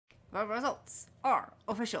The results are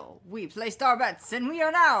official. We placed our bets, and we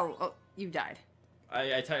are now... Oh, you died.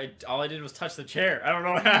 All I did was touch the chair. I don't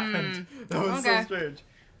know what happened. That was okay. so strange.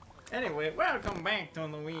 Anyway, welcome back to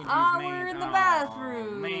Luigi's we're in the bathroom.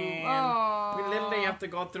 Oh, man. Oh. We literally have to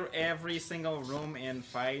go through every single room and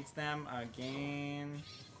fight them again.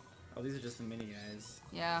 Oh, these are just the mini guys.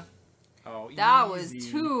 Yeah. Oh, that easy. was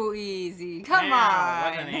too easy. Come wow,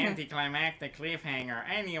 on. What an anticlimactic cliffhanger.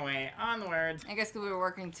 Anyway, onward. I guess because we were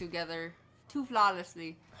working together too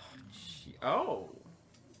flawlessly. Oh.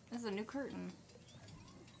 This is a new curtain.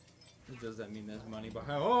 Does that mean there's money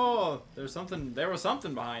behind? Oh, there's something. There was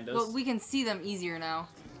something behind us. But we can see them easier now.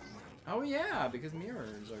 Oh yeah, because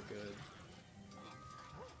mirrors are good.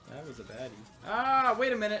 That was a baddie. Ah,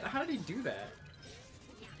 wait a minute. How did he do that?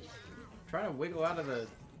 Trying to wiggle out of the.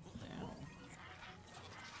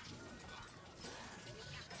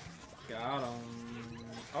 Got him.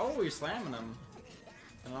 Oh, you're slamming him.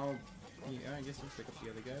 And yeah, I guess we'll pick up the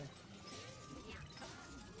other guy.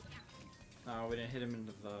 Oh, we didn't hit him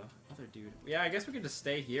into the other dude. Yeah, I guess we could just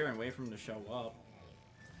stay here and wait for him to show up.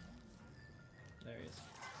 There he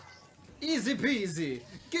is. Easy peasy!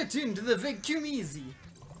 Get into the vacuum easy!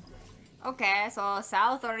 Okay, so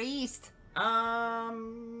south or east? My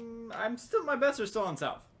bets are still on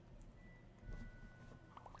south.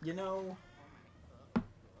 You know...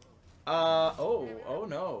 oh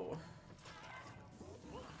no.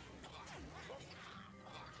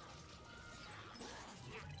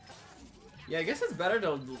 Yeah, I guess it's better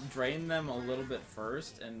to drain them a little bit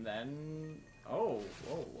first, and then... Oh,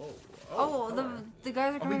 the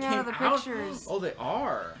guys are coming out of the pictures. Oh, they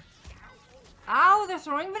are. Ow, they're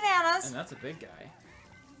throwing bananas. And that's a big guy.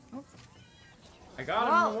 Oh. I got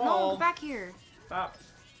him on the wall. No, back here. Bop.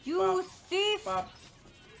 You bop, thief. Bop.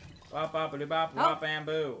 Bop, bop, bop, bop, bop,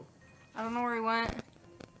 bamboo. I don't know where he went.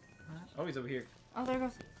 Oh, he's over here. Oh, there he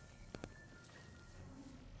goes.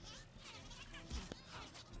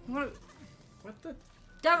 What the?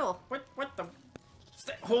 Devil! What the?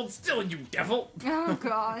 Hold still, you devil! Oh,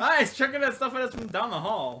 gosh. Ah, he's chucking that stuff at us from down the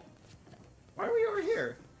hall. Why are we over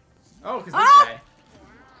here? Oh, because this guy.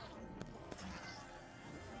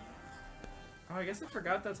 Oh, I guess I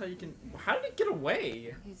forgot that's how you can... How did it get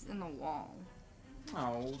away? He's in the wall.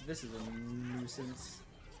 Oh, this is a nuisance.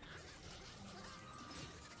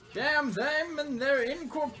 Damn them and their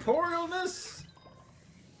incorporealness!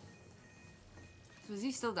 So is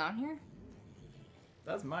he still down here?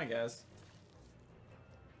 That's my guess.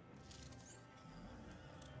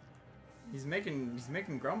 He's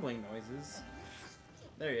making grumbling noises.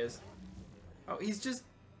 There he is. Oh, he's just...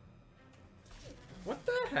 What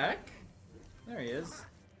the heck? There he is.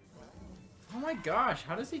 Oh my gosh,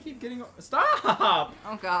 how does he keep getting... Stop!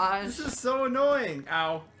 Oh gosh. This is so annoying.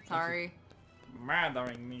 Ow. Sorry.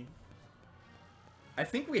 Mothering me. I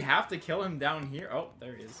think we have to kill him down here. Oh,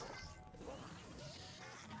 there he is.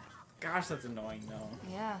 Gosh, that's annoying though.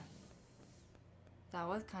 Yeah. That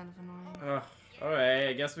was kind of annoying. Ugh. Alright,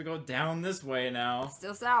 I guess we go down this way now.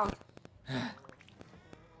 Still south.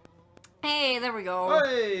 Hey, there we go.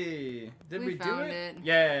 Hey! Did we do it?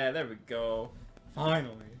 Yeah, there we go.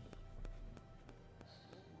 Finally.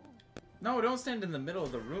 No, don't stand in the middle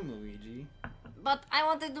of the room, Luigi. But I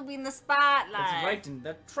wanted to be in the spotlight. That's right in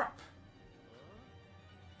the trap.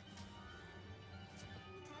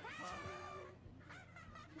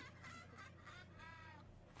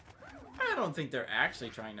 I don't think they're actually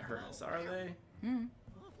trying to hurt us, are they? Hmm.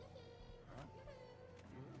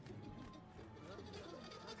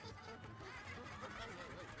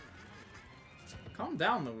 Calm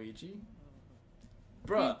down, Luigi.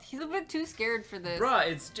 Bruh. He's a bit too scared for this. Bruh,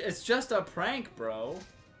 it's just a prank, bro.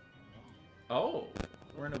 Oh,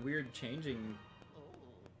 we're in a weird changing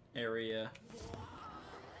area.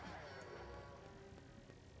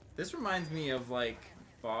 This reminds me of like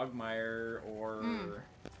Bogmire or...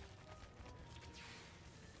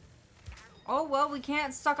 Oh, well, we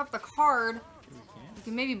can't suck up the card. We can't? We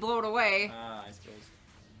can maybe blow it away. Ah, I suppose.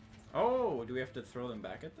 Oh, do we have to throw them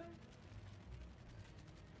back at them?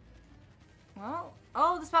 Well,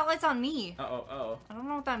 oh, the spotlight's on me. Uh-oh. I don't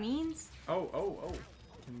know what that means. Oh.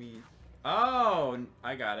 Can we... Oh,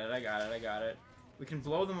 I got it. We can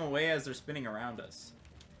blow them away as they're spinning around us.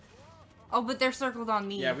 Oh, but they're circled on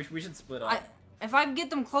me. Yeah, we should split up. If I get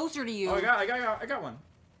them closer to you... Oh, I got one.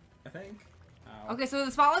 I think. Ow. Okay, so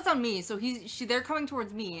the spotlight's on me, so they're coming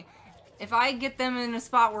towards me. If I get them in a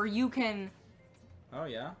spot where you can... Oh,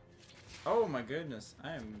 yeah? Oh, my goodness.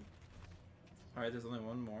 I am... Alright, there's only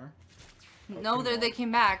one more. Oh, no, they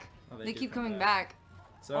came back. Oh, they keep coming back.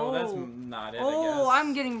 So that's not it, I guess. Oh,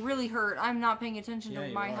 I'm getting really hurt. I'm not paying attention to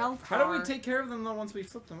my health bar. How do we take care of them, though, once we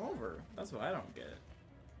flip them over? That's what I don't get.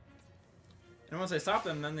 And once I stop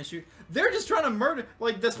them, then they shoot. They're just trying to murder.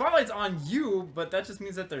 Like, the spotlight's on you, but that just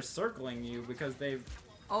means that they're circling you because they've...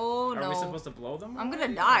 Oh, no. Are we supposed to blow them away? I'm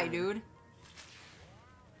gonna die, dude. Are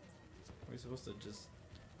we supposed to just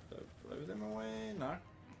blow them away? Not...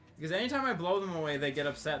 Because anytime I blow them away, they get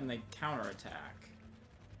upset and they counterattack.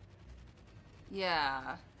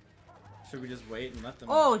 Yeah. Should we just wait and let them...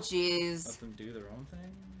 Oh, jeez. Let them do their own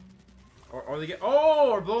thing? Or they get...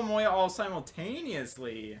 Oh! Or blow them away all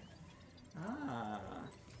simultaneously. Ah.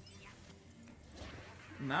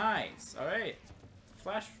 Nice. Alright.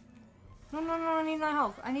 Flash. No, no, no, I need my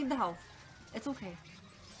health. I need the health. It's okay.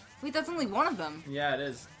 Wait, that's only one of them. Yeah, it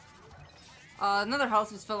is. Another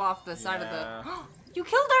health just fell off the side of the... You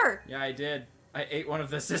killed her! Yeah, I did. I ate one of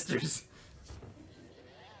the sisters.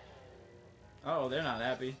 Oh, they're not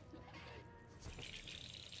happy.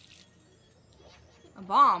 A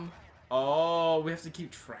bomb. Oh, we have to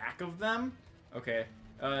keep track of them? Okay.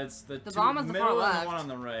 It's the bomb is the middle far and left. the one on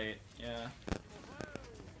the right. Yeah.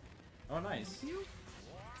 Oh, nice.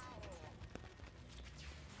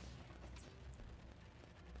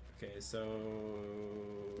 Okay, so...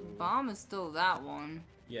 The bomb is still that one.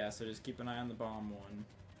 Yeah, so just keep an eye on the bomb one.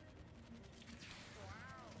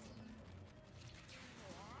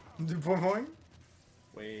 Boing.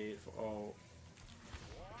 Wait for... Oh.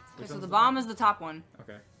 Okay, so the bomb is the top one.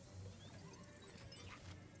 Okay.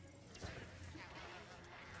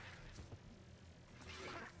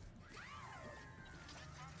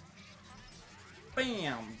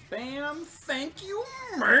 Bam! Bam! Thank you,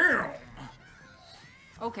 ma'am!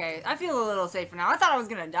 Okay, I feel a little safer now. I thought I was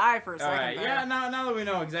gonna die for a second. Alright, there. yeah, now that we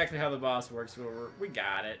know exactly how the boss works, we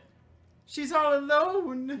got it. She's all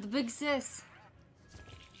alone! The big sis.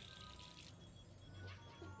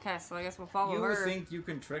 Okay, so I guess we'll follow You her. think you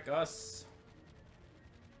can trick us?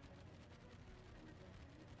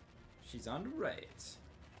 She's on the right.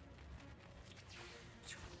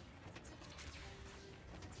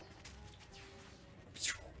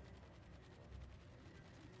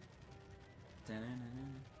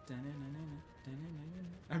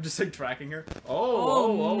 I'm just like tracking her.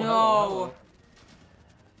 Oh, no.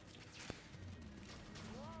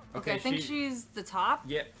 Okay, I think she's the top.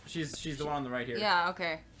 Yeah, she's the one on the right here. Yeah,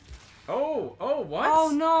 okay. Oh, what? Oh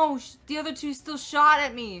no, the other two still shot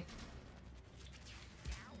at me.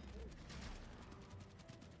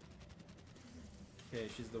 Okay,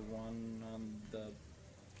 she's the one on the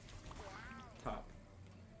top.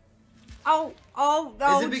 Oh,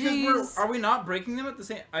 Is it because are we not breaking them at the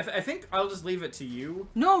same? I think I'll just leave it to you.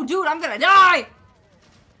 No, dude, I'm gonna die.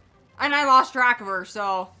 And I lost track of her,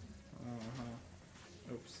 so.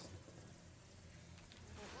 Oops.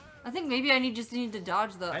 I think maybe I just need to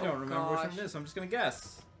dodge the. I don't remember gosh. which one it is, so I'm just gonna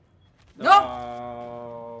guess. Nope.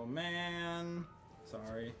 Oh man,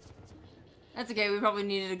 sorry. That's okay. We probably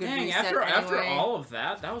needed a good Dang, reset after anyway. all of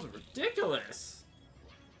that was ridiculous.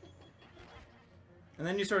 And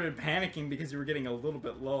then you started panicking because you were getting a little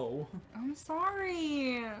bit low. I'm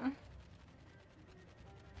sorry.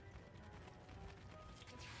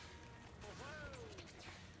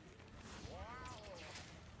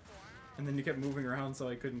 And then you kept moving around, so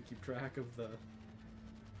I couldn't keep track of the...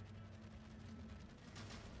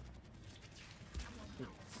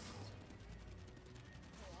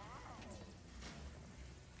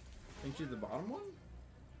 Think she's the bottom one?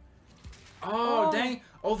 Oh, dang!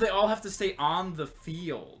 Oh, they all have to stay on the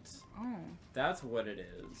field. Oh. That's what it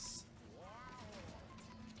is.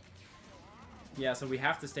 Yeah, so we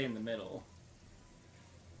have to stay in the middle.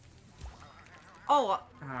 Oh.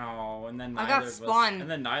 Oh, and then I neither got of us, spun. and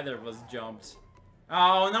then neither of us jumped.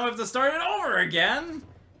 Oh, and now we have to start it over again.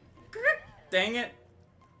 Dang it.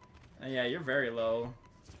 Yeah, you're very low.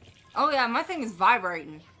 Oh yeah, my thing is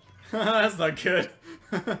vibrating. That's not good.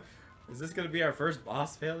 Is this gonna be our first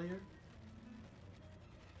boss failure?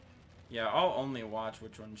 Yeah, I'll only watch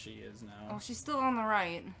which one she is now. Oh, she's still on the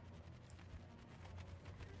right.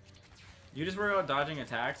 You just worry about dodging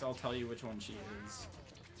attacks, I'll tell you which one she is.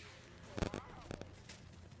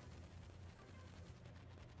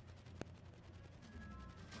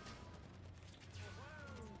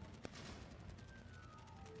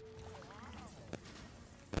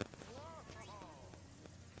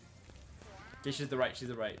 Okay, she's the right, she's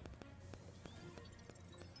the right.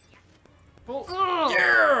 Pull. Ugh.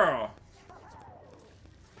 Yeah!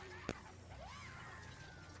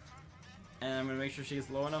 And I'm gonna make sure she gets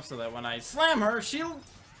low enough so that when I slam her, she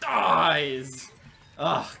dies!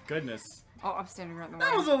 Ugh, goodness. Oh, I'm standing right in the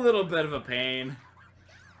That way. was a little bit of a pain.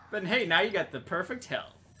 But hey, now you got the perfect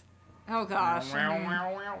health. Oh gosh.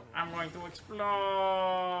 I'm going to explode.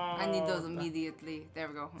 I need those immediately. There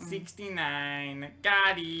we go. 69.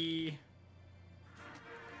 Gotti.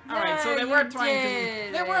 Alright, so they you weren't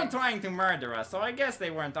did trying to murder us, so I guess they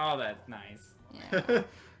weren't all that nice. Yeah.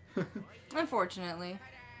 Unfortunately.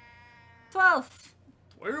 12th.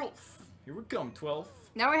 12. Here we come, 12.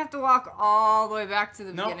 Now we have to walk all the way back to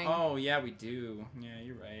the beginning. Oh, yeah, we do. Yeah,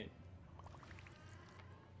 you're right.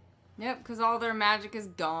 Yep, because all their magic is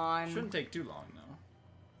gone. Shouldn't take too long, though.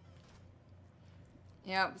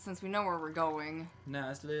 Yep, since we know where we're going.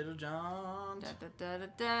 Nice little jaunt.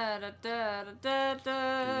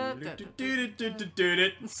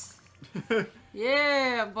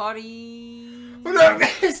 Yeah, buddy.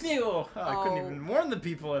 Sneeze! I couldn't even warn the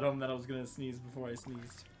people at home that I was gonna sneeze before I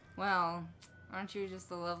sneezed. Well, aren't you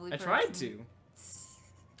just a lovely person? I tried to.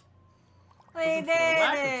 We Wasn't did for the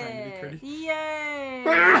lack of trying to be it! pretty. Yay!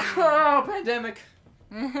 Oh, pandemic!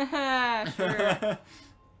 Sure.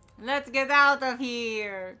 Let's get out of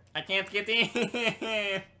here! I can't get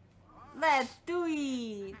in! Let's do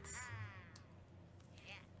it!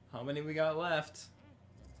 How many we got left?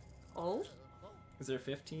 Oh? Is there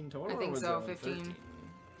 15 total? I think or was so, there only 15.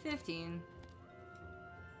 15.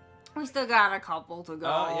 We still got a couple to go.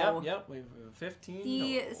 Oh, yep. We have 15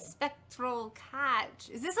 The total. spectral catch.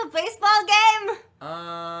 Is this a baseball game?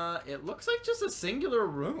 It looks like just a singular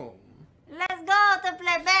room. Let's go to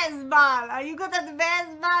play baseball. Are you good at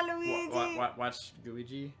baseball, Luigi? Watch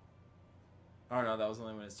Luigi. Oh no, that was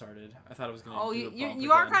only when it started. I thought it was gonna. Oh, do the bump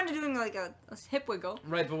you are again. kind of doing like a hip wiggle.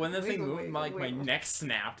 Right, but when the thing Wiggle, moved, wiggle, like my wiggle. neck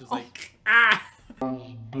snapped. It's like ah.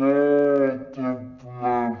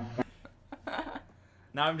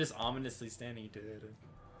 Now I'm just ominously standing.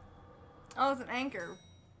 Oh, it's an anchor.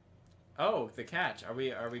 Oh, the catch. Are we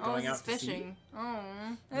going out to fishing? sea? Oh,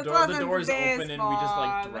 The it door, wasn't the door's open and we just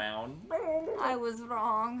like baseball. drown. I was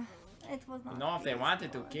wrong. It was not. You know, if they baseball.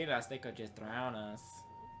 wanted to kill us, they could just drown us.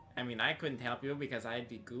 I mean, I couldn't help you because I'd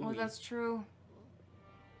be gooey. Oh, that's true.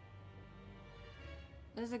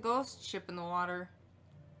 There's a ghost ship in the water.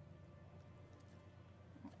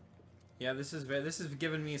 Yeah, this is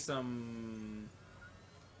giving me some.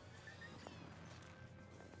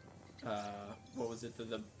 What was it?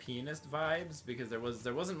 The pianist vibes, because there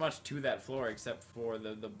wasn't much to that floor except for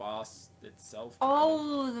the boss itself.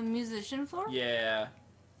 Oh, the musician floor? Yeah.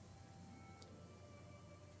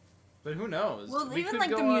 But who knows? Well, We even could like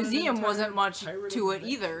go the on an museum entire wasn't much pirate to it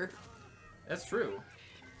adventure. either. That's true.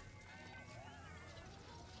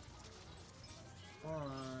 1,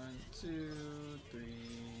 2, 3,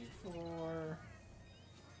 4.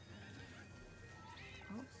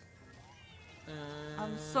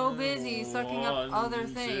 I'm so busy sucking up other 1,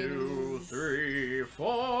 2, things. 3,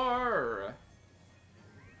 4.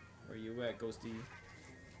 Where you at, Ghosty?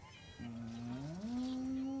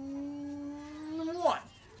 1.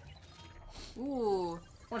 Ooh.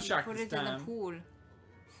 One you shark put this it in time. the pool.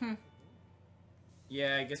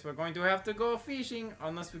 Yeah, I guess we're going to have to go fishing,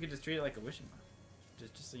 unless we could just treat it like a wishing well.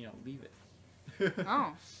 Just you know, leave it.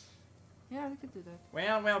 Oh. Yeah, we could do that.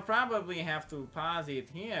 Well, we'll probably have to pause it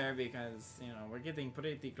here because, you know, we're getting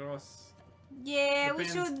pretty close. Yeah, we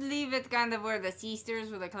Depends. should leave it kind of where the sisters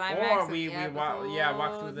were the climax. Or of we the walk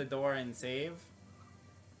through the episode. door and save.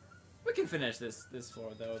 We can finish this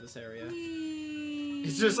floor though, this area.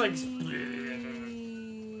 It's just like we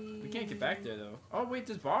can't get back there though. Oh wait,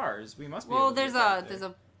 there's bars. We must be. Well, able to there's get back a there.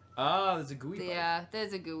 there's a Oh, there's a gooey part. yeah,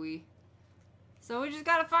 there's a gooey. So we just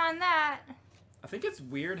gotta find that. I think it's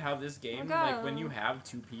weird how this game, Okay. like when you have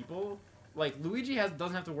 2 people, like Luigi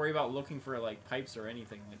doesn't have to worry about looking for like pipes or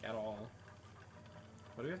anything like at all.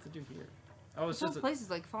 What do we have to do here? Oh, it's This whole just place is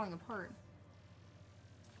like falling apart.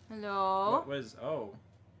 Hello? what was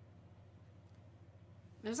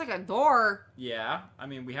There's like a door. yeah. I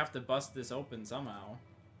mean, we have to bust this open somehow.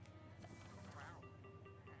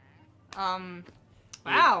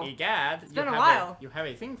 Wow. Egad, It's been a while. You have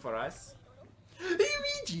a thing for us. Hey,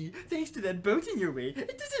 Luigi, thanks to that boat in your way,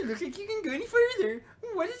 it doesn't look like you can go any further.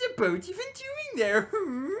 What is a boat even doing there?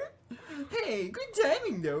 Hey, good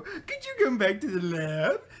timing though. Could you come back to the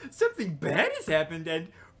lab? Something bad has happened and,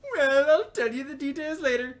 well, I'll tell you the details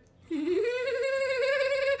later.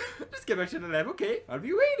 Let's get back to the lab, okay? I'll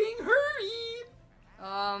be waiting. Hurry!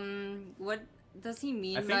 What does he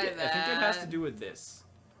mean I by think that? it has to do with this.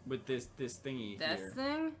 With this thingy This here.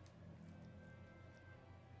 thing?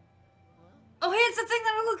 Oh, hey, it's the thing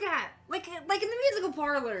that I look at! Like in the musical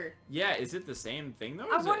parlor! Yeah, is it the same thing though?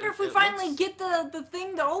 I Is wonder it- if we it finally looks- get the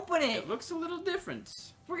thing to open it! It looks a little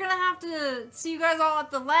different. We're gonna have to see you guys all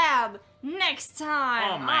at the lab next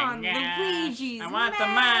time Oh my on gosh. Luigi's I want the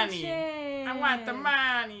money. Mansion. I want the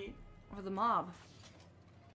money. Or the mob.